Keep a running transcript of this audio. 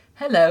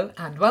Hello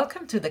and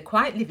welcome to the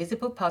Quietly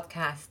Visible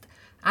podcast.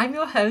 I'm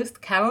your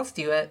host, Carol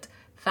Stewart,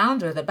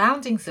 founder of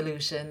Abounding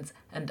Solutions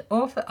and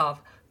author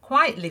of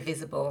Quietly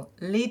Visible,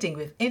 Leading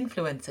with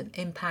Influence and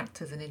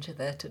Impact as an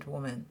Introverted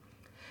Woman.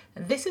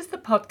 And this is the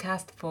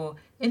podcast for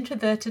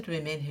introverted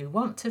women who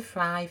want to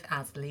thrive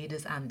as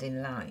leaders and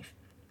in life.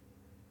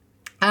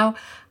 Now,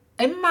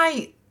 in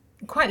my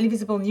Quietly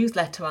Visible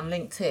newsletter on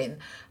LinkedIn,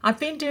 I've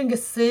been doing a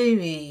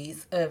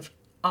series of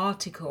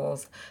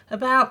articles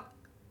about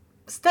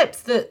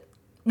steps that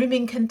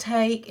women can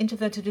take,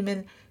 introverted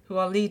women who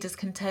are leaders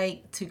can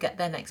take to get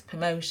their next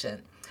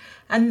promotion.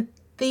 And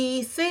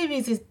the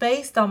series is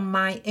based on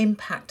my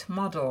impact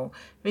model,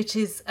 which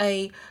is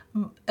a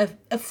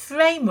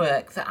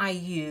framework that I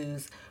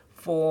use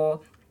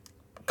for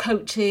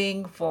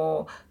coaching,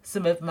 for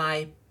some of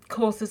my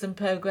courses and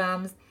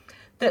programs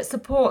that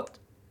support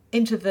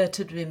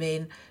introverted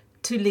women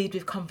to lead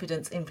with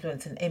confidence,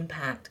 influence and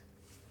impact.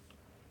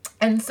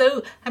 And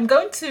so I'm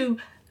going to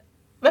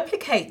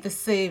replicate the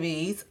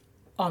series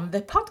on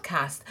the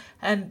podcast,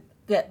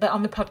 but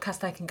on the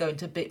podcast I can go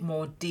into a bit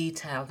more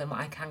detail than what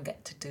I can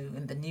get to do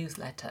in the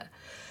newsletter.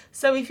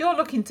 So if you're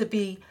looking to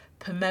be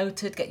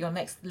promoted, get your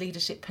next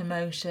leadership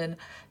promotion,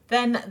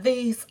 then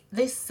this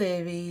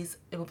series,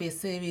 it will be a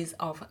series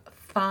of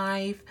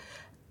 5,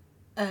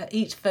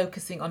 each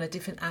focusing on a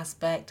different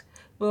aspect,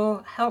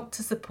 will help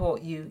to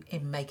support you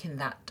in making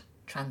that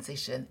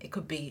transition. It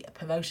could be a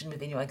promotion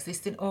within your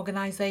existing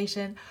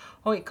organisation,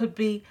 or it could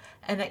be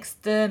an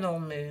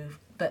external move,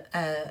 but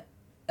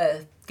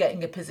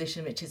getting a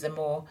position which is a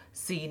more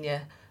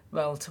senior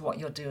role to what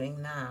you're doing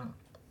now.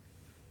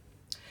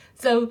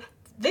 So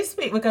this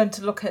week we're going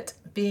to look at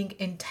being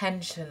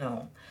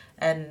intentional,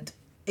 and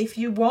if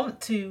you want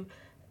to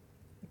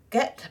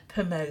get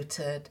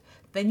promoted,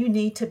 then you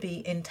need to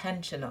be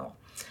intentional,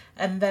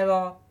 and there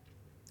are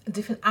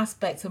different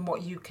aspects of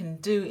what you can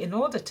do in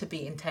order to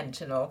be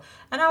intentional,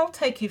 and I'll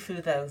take you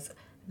through those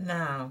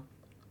now.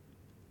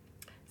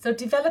 So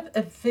develop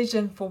a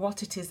vision for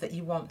what it is that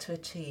you want to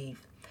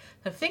achieve.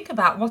 So think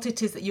about what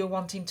it is that you're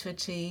wanting to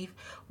achieve,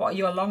 what are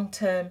your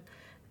long-term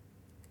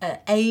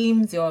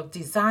aims, your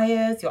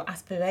desires, your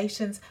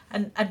aspirations,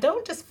 and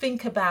don't just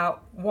think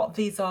about what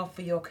these are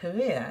for your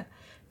career.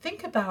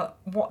 Think about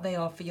what they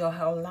are for your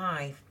whole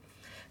life,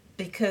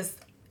 because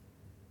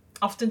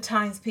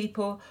oftentimes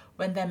people,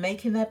 when they're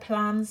making their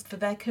plans for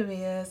their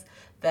careers,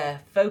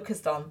 they're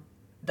focused on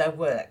their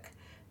work,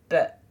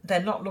 but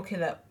they're not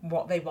looking at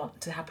what they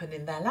want to happen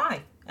in their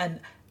life.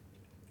 And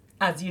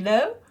as you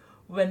know,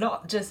 we're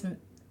not just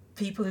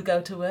people who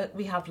go to work,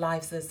 we have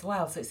lives as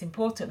well. So it's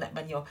important that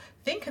when you're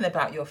thinking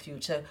about your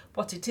future,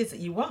 what it is that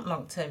you want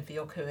long term for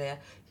your career,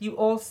 you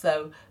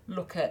also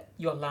look at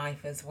your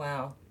life as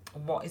well.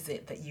 What is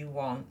it that you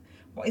want?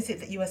 What is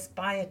it that you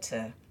aspire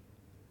to?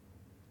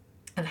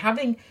 And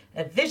having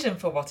a vision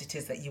for what it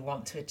is that you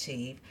want to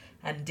achieve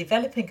and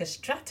developing a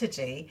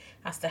strategy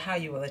as to how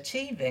you will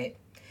achieve it,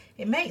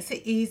 it makes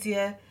it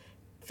easier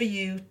for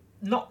you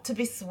not to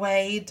be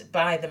swayed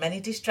by the many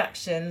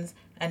distractions.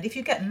 And if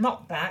you get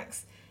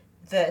knockbacks,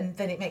 then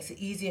it makes it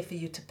easier for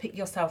you to pick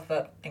yourself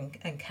up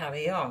and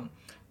carry on.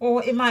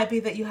 Or it might be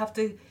that you have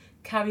to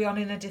carry on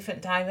in a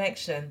different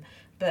direction.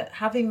 But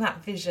having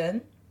that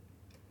vision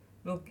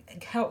will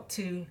help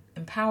to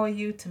empower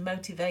you, to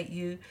motivate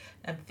you,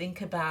 and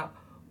think about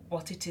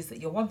what it is that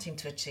you're wanting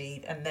to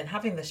achieve. And then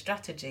having the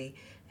strategy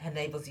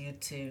enables you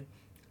to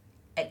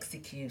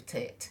execute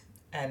it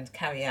and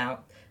carry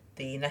out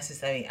the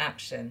necessary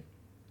action.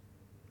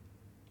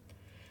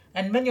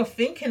 And when you're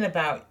thinking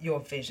about your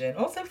vision,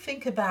 also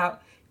think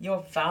about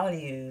your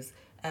values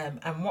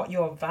and what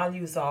your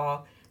values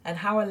are and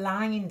how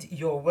aligned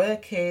your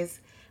work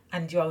is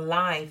and your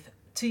life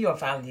to your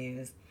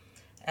values.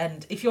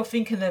 And if you're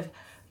thinking of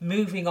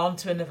moving on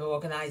to another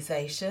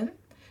organisation,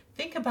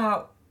 think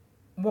about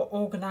what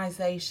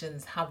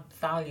organisations have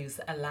values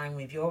that align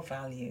with your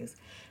values.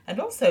 And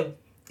also,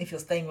 if you're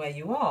staying where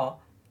you are,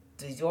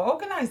 does your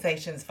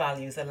organisation's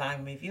values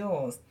align with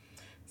yours?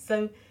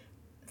 So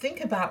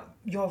think about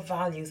your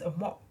values and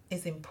what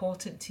is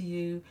important to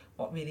you,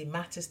 what really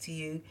matters to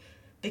you,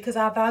 because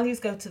our values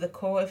go to the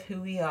core of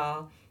who we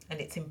are, and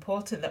it's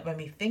important that when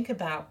we think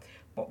about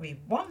what we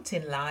want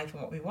in life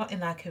and what we want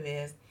in our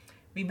careers,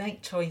 we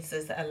make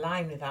choices that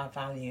align with our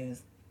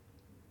values.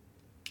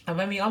 And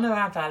when we honour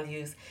our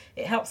values,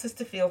 it helps us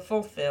to feel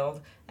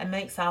fulfilled and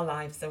makes our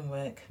lives and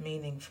work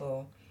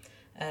meaningful.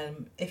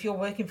 If you're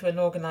working for an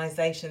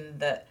organisation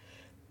that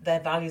their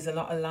values are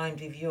not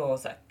aligned with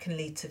yours, that can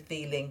lead to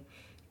feeling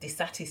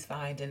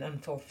dissatisfied and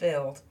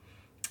unfulfilled.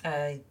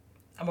 I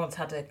once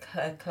had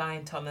a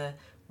client on a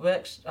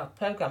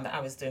program that I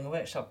was doing, a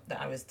workshop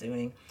that I was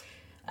doing,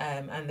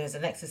 and there's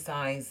an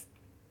exercise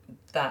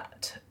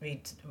that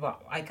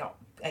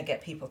I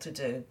get people to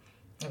do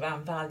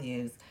around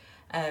values,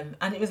 and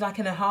it was like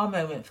an aha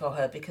moment for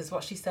her, because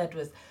what she said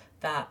was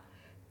that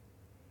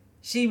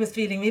she was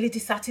feeling really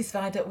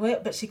dissatisfied at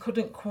work, but she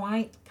couldn't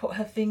quite put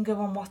her finger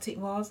on what it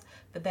was.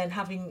 But then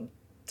having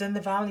done the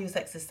values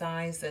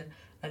exercise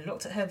and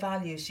looked at her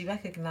values, she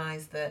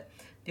recognised that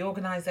the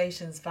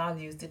organisation's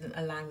values didn't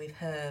align with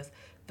hers.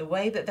 The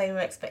way that they were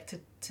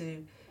expected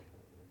to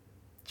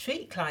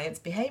treat clients,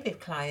 behave with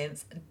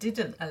clients,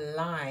 didn't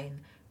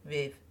align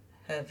with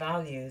her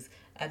values.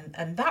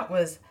 And that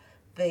was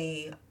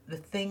the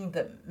thing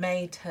that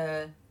made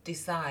her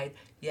decide,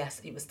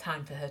 yes, it was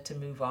time for her to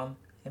move on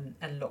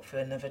and look for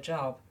another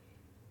job.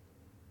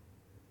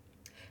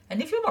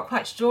 And if you're not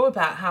quite sure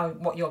about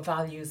what your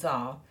values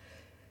are,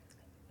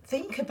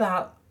 think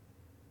about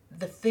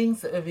the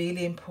things that are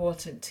really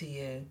important to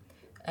you.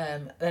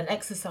 An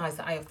exercise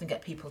that I often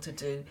get people to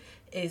do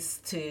is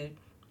to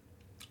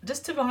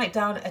write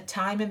down a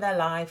time in their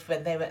life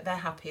when they were at their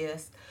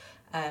happiest,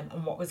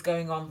 and what was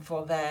going on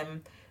for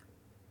them,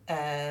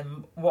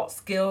 what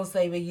skills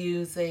they were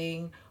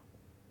using,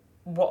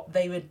 what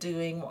they were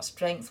doing, what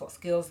strengths, what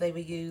skills they were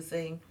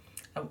using,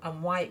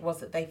 and why it was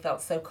that they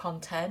felt so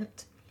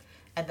content.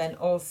 And then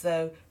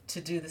also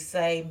to do the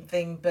same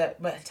thing, but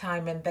at a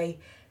time when they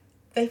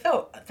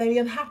felt very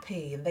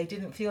unhappy and they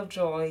didn't feel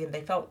joy and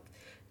they felt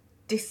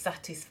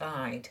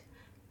dissatisfied,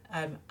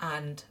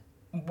 and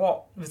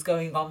what was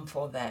going on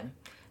for them.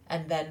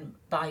 And then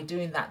by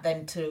doing that,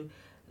 then to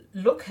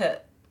look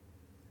at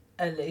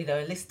a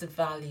list of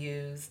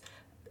values,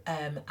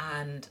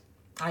 and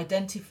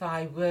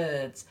identify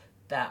words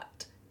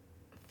that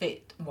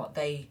fit what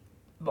they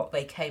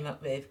came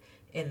up with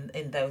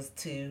in those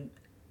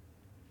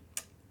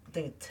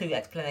the two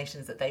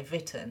explanations that they've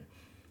written,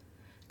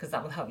 because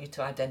that will help you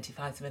to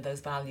identify some of those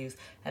values,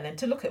 and then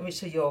to look at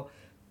which are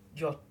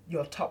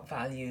your top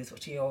values,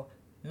 which are your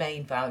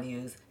main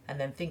values, and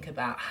then think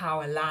about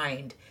how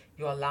aligned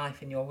your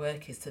life and your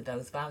work is to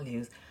those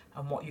values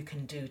and what you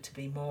can do to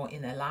be more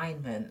in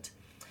alignment.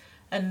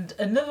 And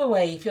another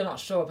way, if you're not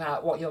sure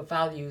about what your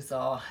values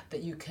are,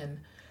 that you can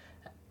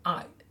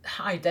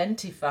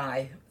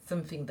identify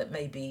something that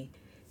maybe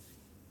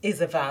is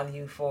a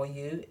value for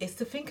you, is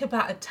to think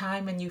about a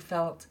time when you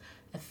felt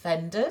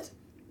offended,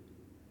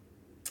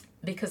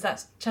 because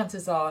that's,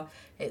 chances are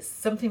it's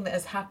something that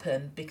has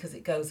happened because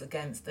it goes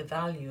against the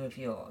value of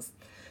yours.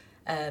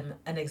 An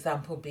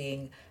example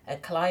being a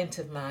client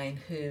of mine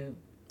who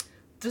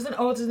doesn't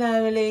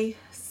ordinarily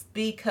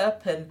speak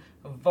up and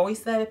voice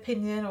their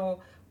opinion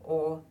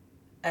or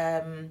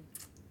have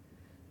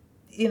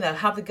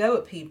a go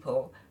at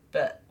people.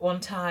 But one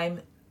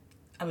time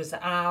I was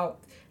out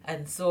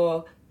and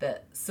saw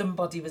that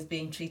somebody was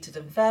being treated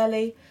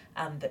unfairly,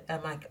 and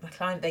my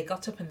client, they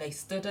got up and they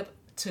stood up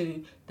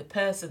to the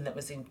person that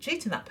was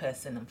treating that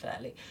person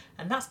unfairly.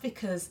 And that's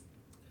because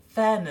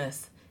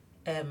fairness,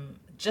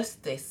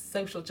 justice,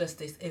 social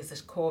justice is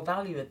a core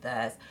value of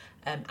theirs,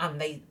 and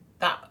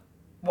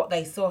what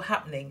they saw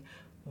happening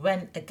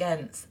went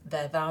against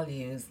their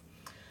values.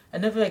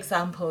 Another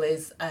example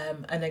is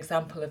an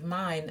example of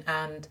mine,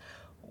 and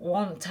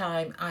one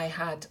time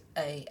I'd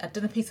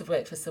done a piece of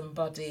work for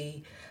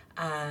somebody,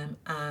 and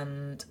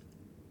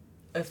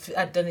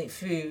I'd done it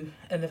through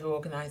another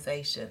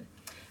organisation,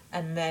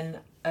 and then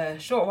a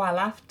short while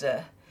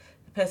after,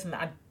 the person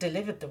that I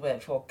delivered the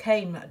work for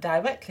came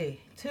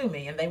directly to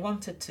me, and they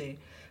wanted to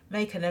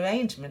make an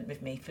arrangement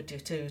with me to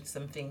do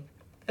something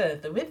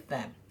further with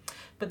them,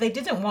 but they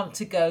didn't want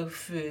to go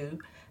through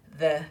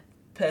the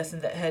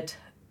person that had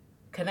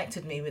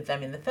connected me with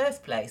them in the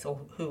first place, or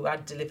who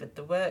I'd delivered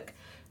the work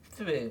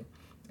through,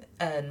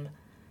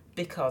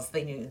 because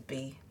they knew it'd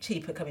be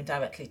cheaper coming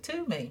directly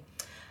to me.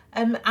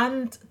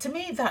 And to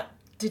me that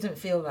didn't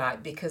feel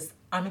right, because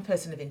I'm a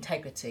person of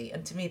integrity,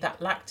 and to me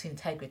that lacked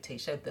integrity.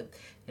 Showed that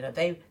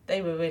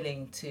they were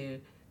willing to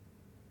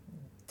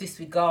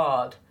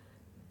disregard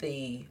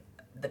the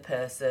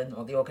person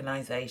or the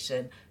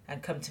organisation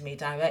and come to me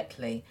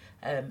directly,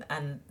 and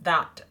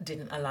that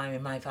didn't align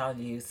with my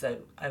values. So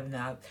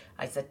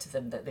I said to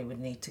them that they would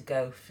need to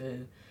go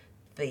through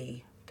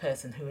the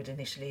person who had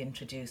initially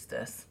introduced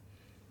us.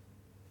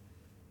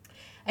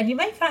 And you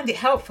may find it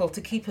helpful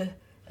to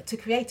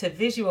create a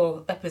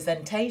visual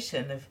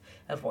representation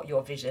of what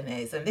your vision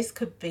is, and this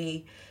could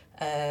be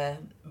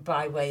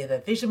by way of a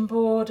vision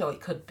board, or it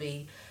could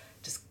be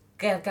just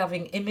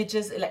gathering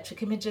images,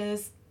 electronic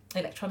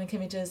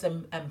images,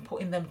 and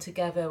putting them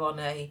together on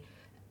a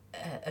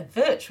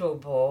virtual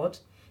board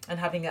and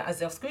having it as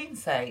your screen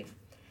save.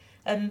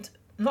 And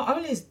not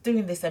only is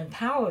doing this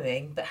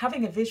empowering, but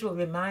having a visual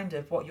reminder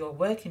of what you're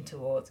working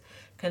towards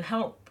can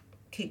help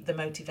keep the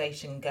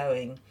motivation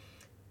going.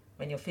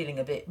 When you're feeling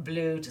a bit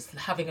blue, just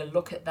having a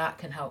look at that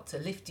can help to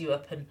lift you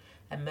up and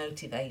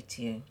motivate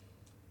you.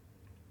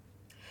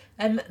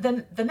 And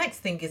then the next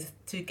thing is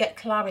to get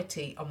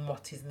clarity on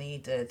what is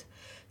needed.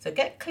 So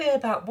get clear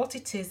about what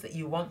it is that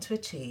you want to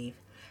achieve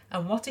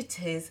and what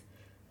it is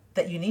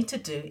that you need to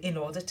do in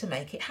order to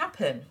make it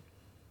happen.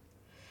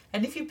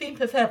 And if you've been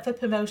prepared for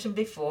promotion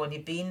before and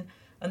you've been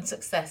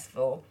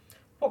unsuccessful,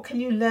 what can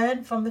you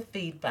learn from the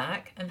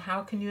feedback, and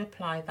how can you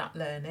apply that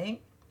learning?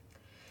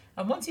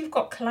 And once you've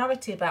got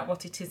clarity about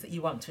what it is that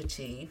you want to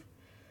achieve,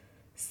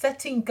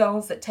 setting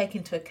goals that take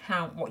into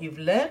account what you've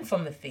learned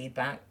from the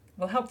feedback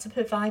will help to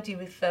provide you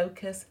with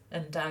focus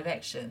and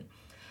direction.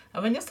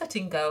 And when you're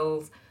setting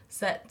goals,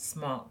 set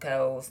SMART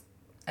goals,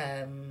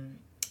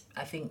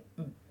 I think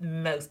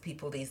most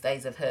people these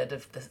days have heard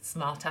of the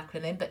SMART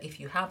acronym, but if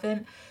you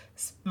haven't,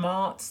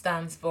 SMART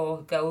stands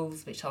for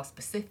goals which are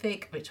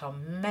specific, which are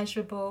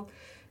measurable,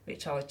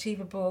 which are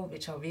achievable,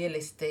 which are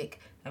realistic,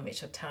 and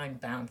which are time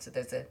bound. So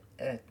there's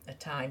a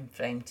time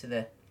frame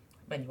to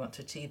when you want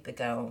to achieve the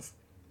goals.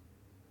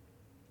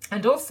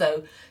 And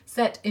also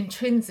set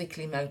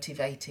intrinsically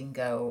motivating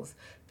goals,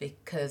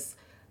 because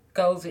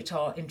goals which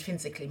are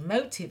intrinsically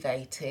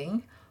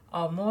motivating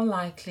are more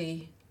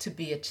likely to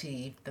be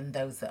achieved than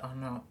those that are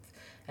not.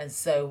 And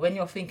so when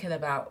you're thinking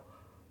about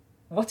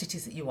what it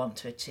is that you want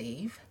to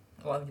achieve,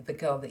 or the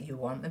goal that you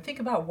want, and think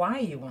about why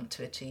you want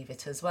to achieve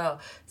it as well.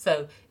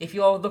 So if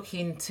you're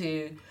looking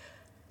to,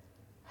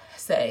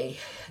 say,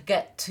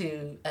 get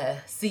to a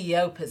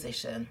CEO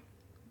position,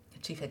 a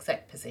chief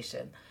exec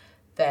position,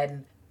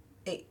 then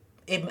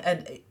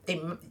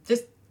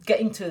just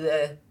getting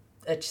to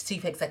a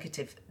chief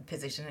executive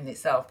position in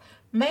itself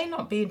may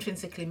not be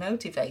intrinsically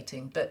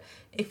motivating, but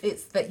if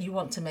it's that you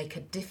want to make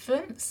a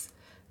difference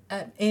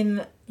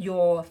in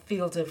your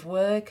field of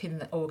work, in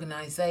the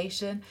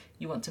organisation,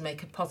 you want to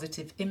make a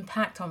positive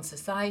impact on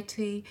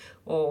society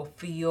or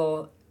for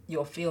your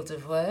field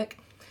of work,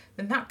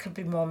 then that could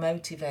be more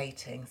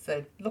motivating.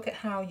 So look at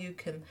how you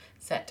can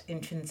set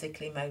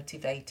intrinsically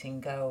motivating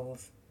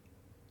goals.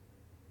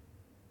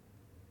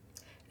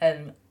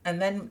 And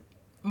then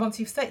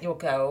once you've set your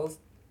goals,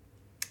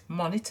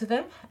 monitor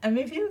them and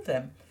review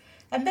them.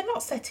 And they're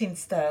not set in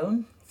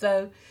stone.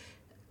 So,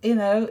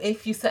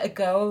 if you set a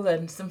goal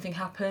and something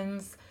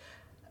happens,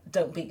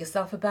 don't beat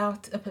yourself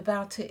up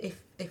about it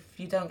if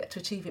you don't get to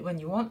achieve it when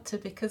you want to,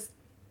 because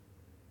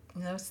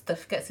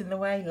stuff gets in the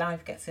way,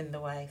 life gets in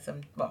the way.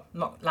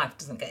 Not life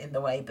doesn't get in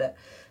the way, but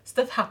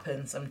stuff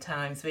happens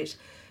sometimes which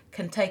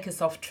can take us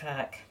off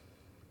track.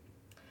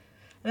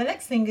 And the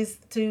next thing is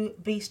to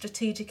be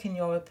strategic in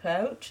your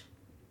approach.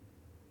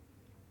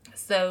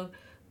 So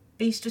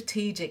be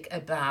strategic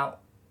about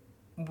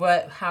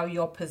how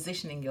you're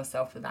positioning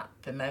yourself for that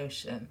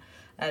promotion.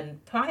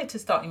 And prior to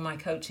starting my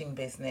coaching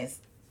business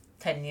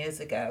 10 years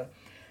ago,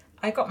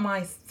 I got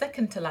my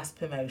second to last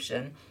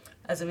promotion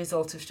as a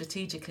result of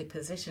strategically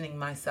positioning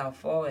myself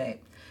for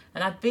it.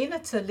 And I'd been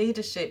at a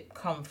leadership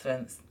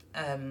conference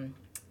and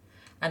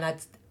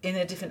I'd in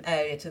a different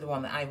area to the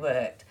one that I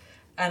worked.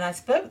 And I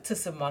spoke to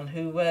someone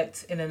who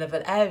worked in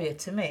another area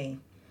to me.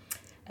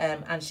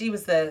 And she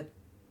was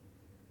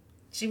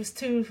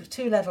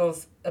two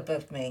levels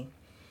above me.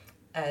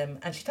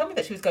 And she told me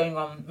that she was going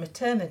on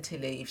maternity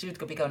leave. She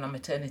would be going on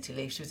maternity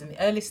leave. She was in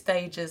the early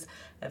stages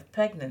of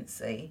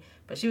pregnancy,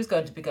 but she was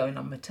going to be going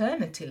on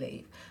maternity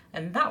leave.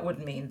 And that would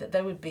mean that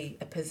there would be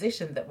a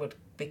position that would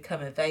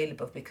become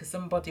available because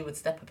somebody would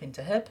step up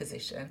into her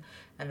position,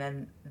 and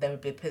then there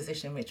would be a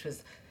position which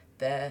was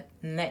the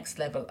next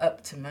level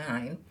up to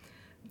mine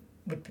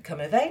would become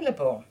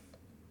available.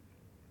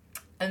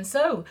 And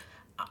so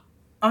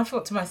I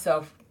thought to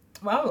myself,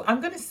 well, I'm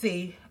going to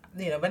see,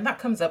 when that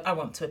comes up, I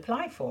want to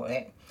apply for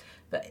it.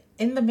 But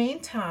in the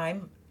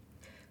meantime,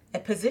 a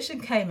position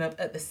came up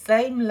at the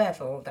same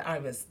level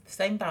the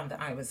same band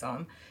that I was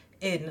on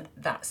in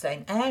that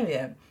same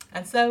area.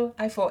 And so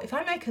I thought, if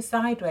I make a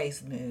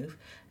sideways move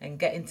and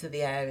get into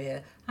the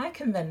area, I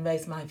can then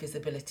raise my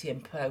visibility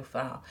and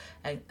profile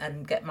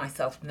and get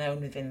myself known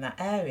within that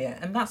area.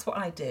 And that's what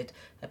I did.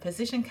 A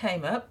position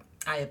came up,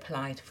 I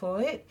applied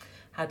for it,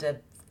 I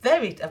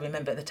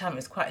remember at the time it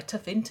was quite a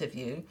tough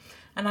interview,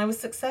 and I was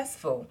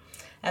successful.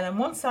 And then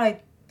once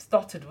I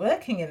started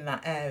working in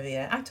that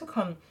area, I took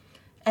on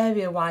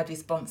area-wide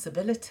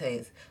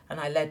responsibilities,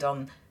 and I led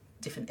on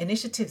different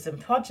initiatives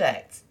and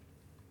projects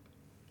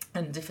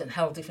and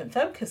held different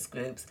focus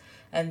groups.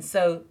 And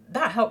so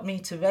that helped me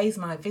to raise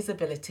my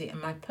visibility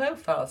and my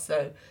profile.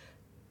 So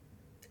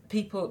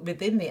people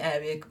within the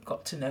area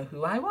got to know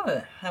who I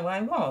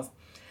was.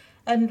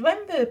 And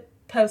when the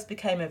post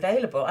became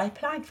available, I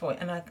applied for it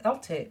and I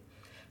got it.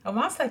 And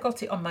whilst I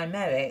got it on my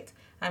merit,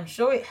 I'm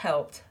sure it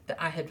helped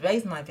that I had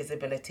raised my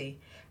visibility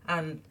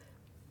and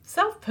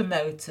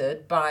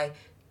self-promoted by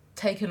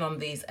taking on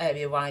these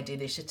area-wide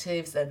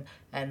initiatives and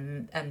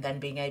then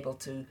being able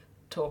to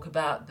talk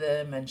about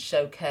them and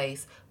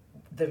showcase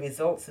the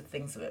results of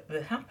things that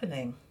were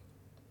happening.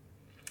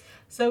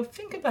 So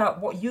think about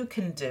what you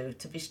can do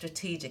to be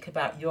strategic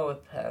about your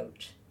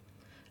approach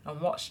and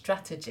what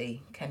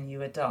strategy can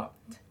you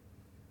adopt.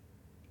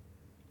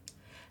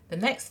 The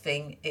next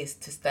thing is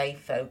to stay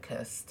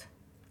focused.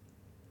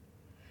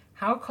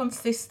 How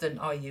consistent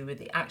are you with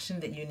the action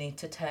that you need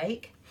to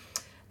take?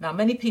 Now,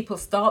 many people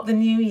start the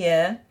new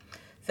year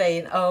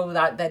saying,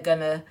 that they're going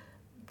to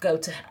go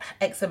to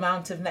X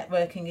amount of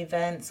networking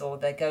events, or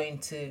they're going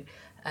to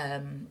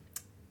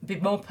be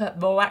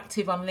more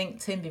active on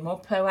LinkedIn, be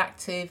more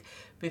proactive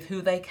with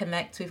who they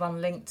connect with on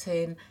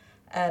LinkedIn.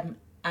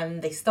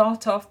 And they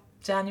start off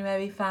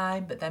January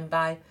fine, but then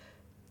by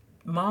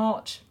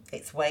March,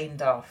 it's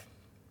waned off.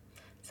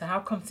 So how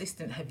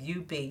consistent have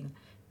you been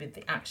with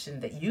the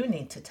action that you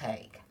need to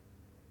take?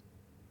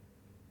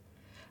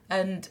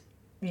 And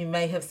you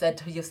may have said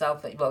to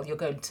yourself that, you're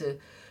going to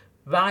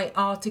write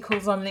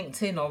articles on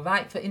LinkedIn or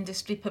write for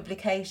industry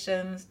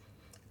publications,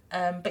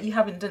 but you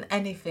haven't done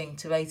anything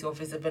to raise your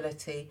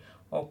visibility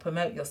or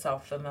promote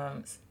yourself for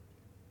months.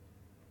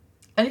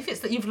 And if it's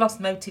that you've lost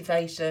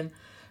motivation,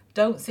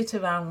 don't sit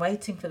around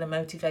waiting for the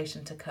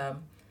motivation to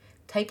come.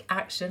 Take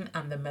action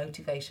and the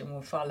motivation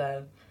will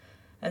follow.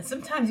 And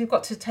sometimes you've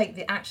got to take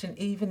the action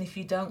even if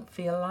you don't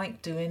feel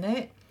like doing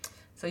it.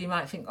 So you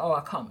might think, oh,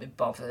 I can't be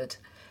bothered.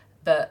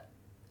 But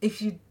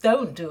if you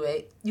don't do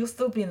it, you'll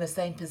still be in the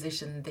same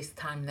position this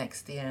time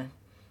next year.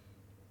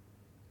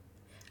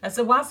 And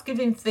so whilst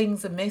giving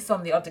things a miss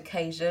on the odd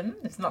occasion,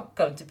 it's not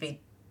going to be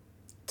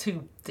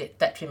too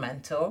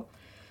detrimental.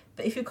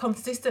 But if you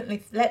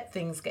consistently let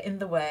things get in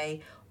the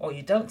way or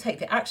you don't take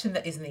the action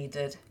that is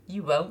needed,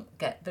 you won't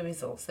get the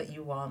results that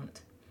you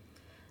want.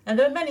 And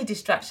there are many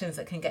distractions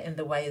that can get in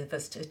the way of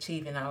us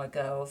achieving our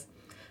goals.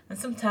 And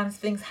sometimes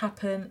things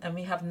happen and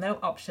we have no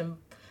option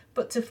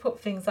but to put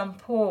things on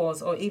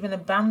pause or even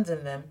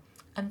abandon them.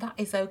 And that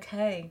is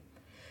okay.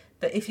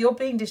 But if you're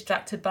being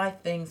distracted by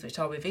things which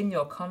are within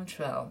your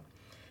control,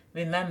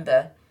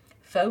 remember,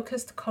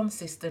 focused,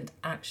 consistent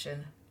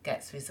action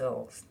gets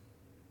results.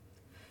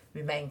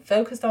 Remain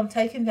focused on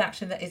taking the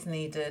action that is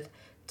needed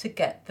to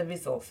get the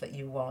results that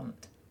you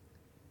want.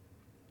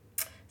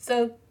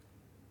 So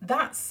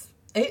that's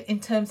it in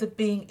terms of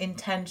being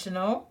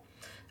intentional.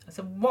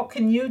 So what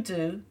can you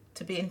do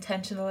to be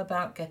intentional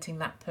about getting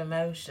that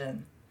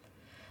promotion?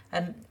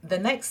 And the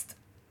next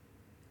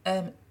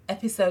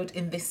episode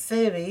in this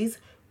series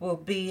will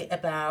be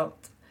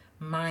about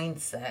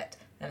mindset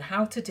and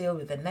how to deal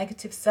with the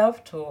negative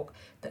self-talk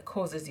that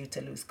causes you to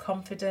lose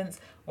confidence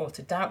or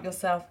to doubt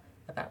yourself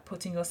about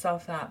putting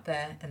yourself out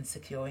there and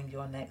securing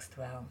your next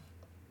role.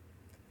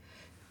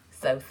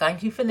 So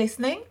thank you for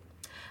listening.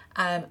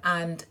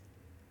 And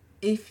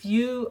if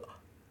you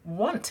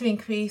want to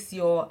increase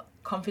your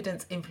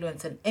confidence,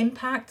 influence and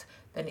impact,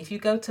 then if you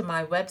go to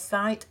my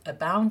website,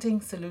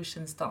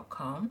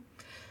 aboundingsolutions.com,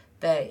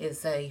 there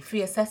is a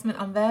free assessment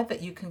on there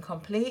that you can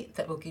complete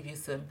that will give you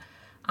some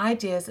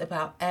ideas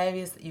about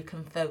areas that you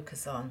can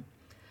focus on.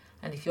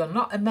 And if you're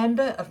not a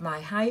member of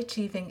my High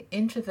Achieving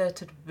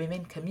Introverted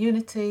Women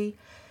community,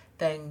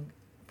 then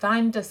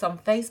find us on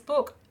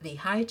Facebook, the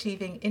High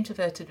Achieving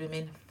Introverted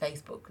Women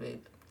Facebook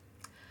group.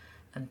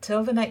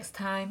 Until the next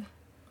time,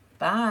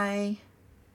 bye.